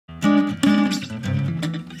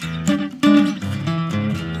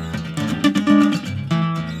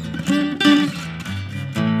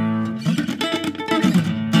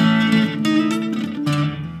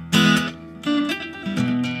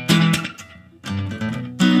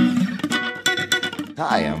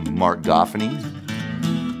Hi, I'm Mark Goffeney,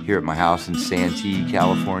 here at my house in Santee,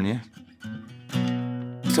 California.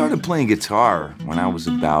 I started playing guitar when I was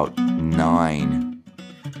about 9,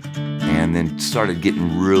 and then started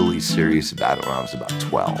getting really serious about it when I was about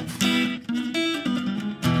 12.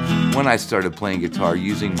 When I started playing guitar,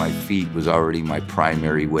 using my feet was already my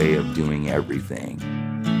primary way of doing everything.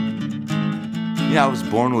 I was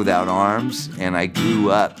born without arms, and I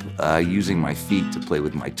grew up using my feet to play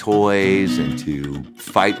with my toys and to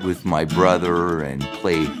fight with my brother and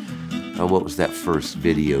play, what was that first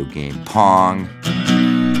video game? Pong.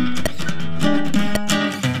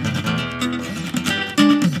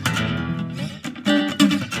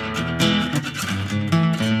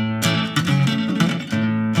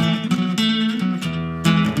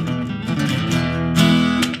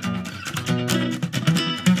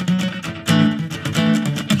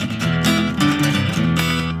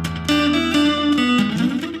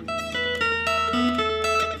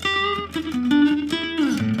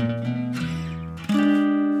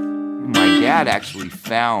 Dad actually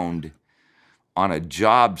found on a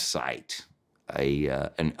job site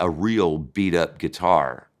a real beat-up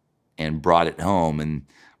guitar and brought it home. And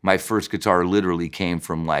my first guitar literally came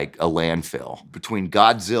from like a landfill. Between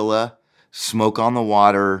Godzilla, Smoke on the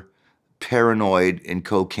Water, Paranoid, and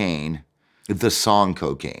Cocaine, the song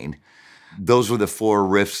Cocaine, those were the 4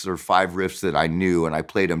 riffs or 5 riffs that I knew, and I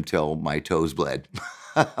played them till my toes bled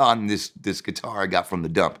on this guitar I got from the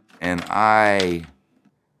dump. And I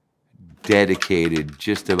dedicated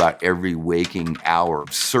just about every waking hour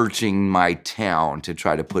searching my town to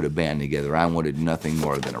try to put a band together. I wanted nothing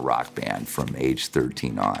more than a rock band from age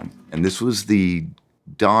 13 on. And this was the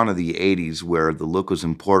dawn of the 80s where the look was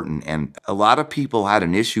important, and a lot of people had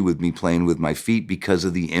an issue with me playing with my feet because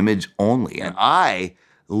of the image only. And I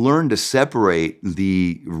learned to separate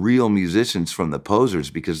the real musicians from the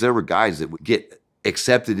posers, because there were guys that would get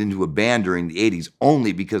accepted into a band during the 80s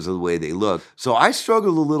only because of the way they looked. So I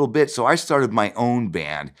struggled a little bit, so I started my own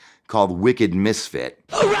band called Wicked Misfit.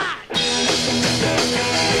 All right!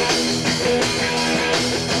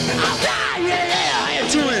 Yeah, how you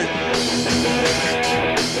doing?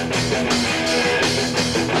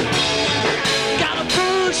 Got a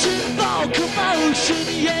pushing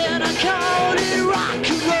locomotion, yeah, and I call it rock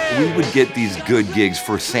and roll. We would get these good gigs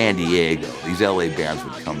for San Diego. These LA bands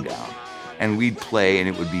would come down, and we'd play, and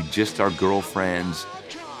it would be just our girlfriends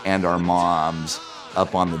and our moms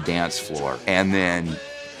up on the dance floor. And then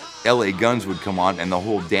LA Guns would come on, and the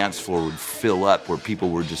whole dance floor would fill up where people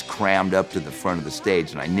were just crammed up to the front of the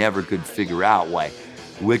stage. And I never could figure out why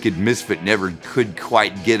Wicked Misfit never could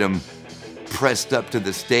quite get them pressed up to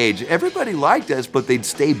the stage. Everybody liked us, but they'd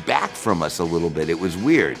stay back from us a little bit. It was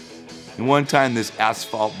weird. And one time, this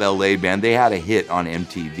Asphalt Ballet Band, they had a hit on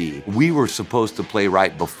MTV. We were supposed to play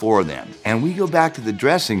right before them. And we go back to the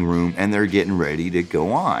dressing room, and they're getting ready to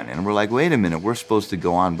go on. And we're like, wait a minute, we're supposed to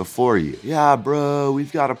go on before you. Yeah, bro,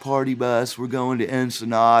 we've got a party bus. We're going to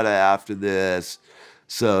Ensenada after this.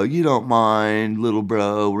 So you don't mind, little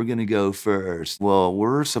bro, we're gonna go first. Well,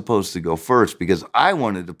 we're supposed to go first because I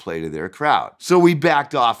wanted to play to their crowd. So we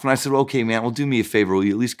backed off, and I said, okay, man, well, do me a favor. Will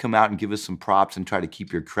you at least come out and give us some props and try to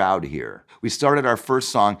keep your crowd here? We started our first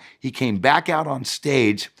song. He came back out on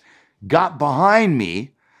stage, got behind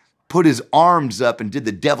me, put his arms up and did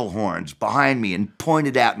the devil horns behind me and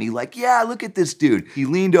pointed at me like, yeah, look at this dude. He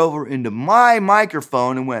leaned over into my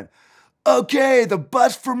microphone and went, okay, the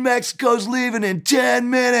bus from Mexico's leaving in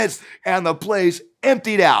 10 minutes. And the place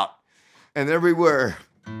emptied out. And there we were.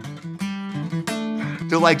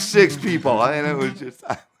 To like 6 people. And it was just,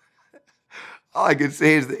 all I could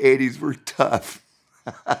say is the 80s were tough.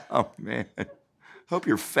 Oh, man. Hope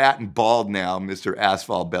you're fat and bald now, Mr.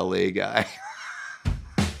 Asphalt Ballet guy.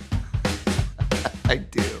 I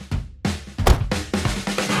do.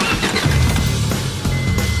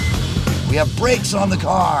 We have brakes on the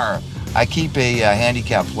car. I keep a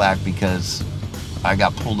handicap plaque because I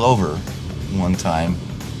got pulled over one time,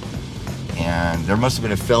 and there must have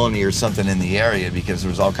been a felony or something in the area because there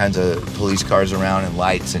was all kinds of police cars around and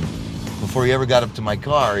lights. And before he ever got up to my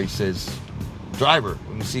car, he says, driver,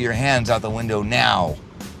 let me see your hands out the window now.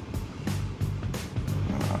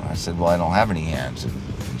 I said, well, I don't have any hands. And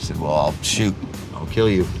he said, well, I'll shoot. I'll kill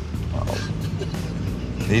you.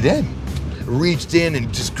 He did. Reached in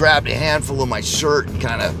and just grabbed a handful of my shirt and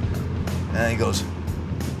kind of, and he goes,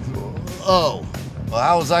 oh, well,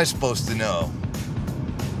 how was I supposed to know?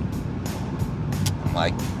 I'm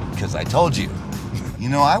like, because I told you. You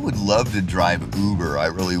know, I would love to drive Uber, I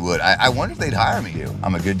really would. I wonder if they'd hire me.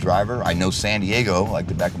 I'm a good driver. I know San Diego like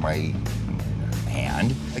the back of my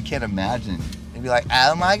hand. I can't imagine. They'd be like,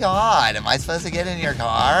 oh my God, am I supposed to get in your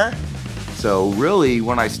car? So really,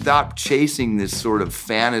 when I stopped chasing this sort of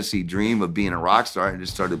fantasy dream of being a rock star, I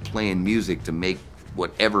just started playing music to make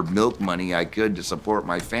whatever milk money I could to support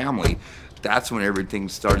my family. That's when everything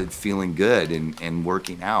started feeling good and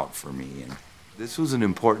working out for me. And this was an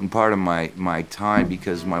important part of my time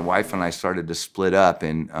because my wife and I started to split up,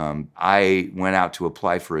 and I went out to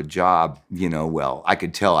apply for a job. You know, well, I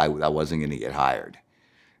could tell I wasn't going to get hired.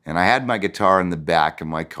 And I had my guitar in the back of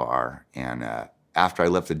my car, and after I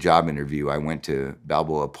left the job interview, I went to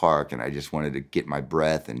Balboa Park, and I just wanted to get my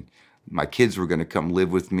breath, and my kids were gonna come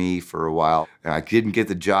live with me for a while. And I didn't get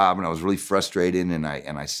the job, and I was really frustrated, and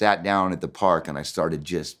I sat down at the park, and I started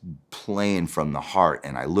just playing from the heart,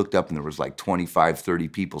 and I looked up, and there was like 25, 30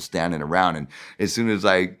 people standing around, and as soon as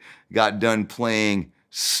I got done playing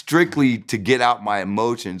strictly to get out my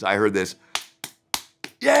emotions, I heard this,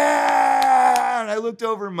 yeah! And I looked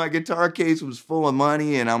over, and my guitar case was full of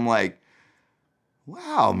money, and I'm like,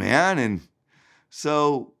 wow, man. And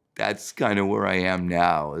so that's kind of where I am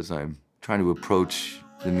now, as I'm trying to approach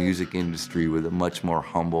the music industry with a much more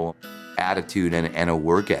humble attitude and a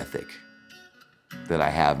work ethic that I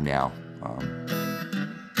have now.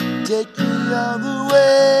 Take me all the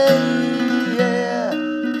way, yeah,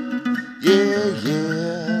 yeah, yeah,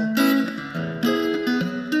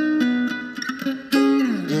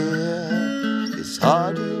 yeah. It's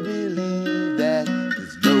hard to believe that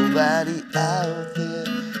there's nobody out there.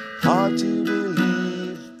 Hard to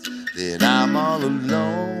believe that I'm all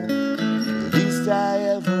alone. The least I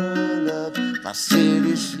ever loved my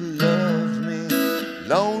city, she loves me.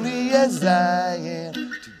 Lonely as I am,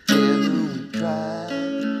 together we cry.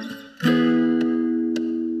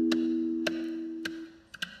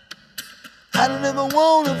 I don't ever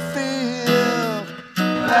wanna feel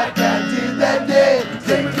like I did that day.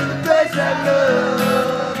 Take me to the place I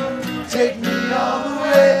love. Take me all the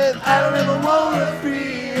way. I don't ever wanna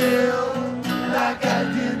feel like I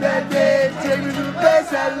did that day. Take me to the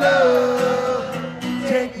place I love.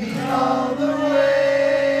 Take me all the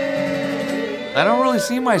way. I don't really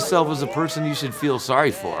see myself as a person you should feel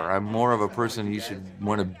sorry for. I'm more of a person you should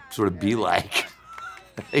want to sort of be like,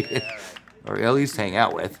 or at least hang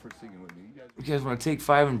out with. You guys want to take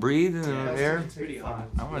 5 and breathe in the air? It's pretty hot.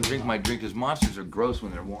 I want to drink my drink, because monsters are gross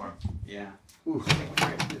when they're warm. Yeah. Ooh.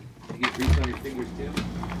 You get grease on your fingers too?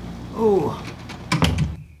 Ooh.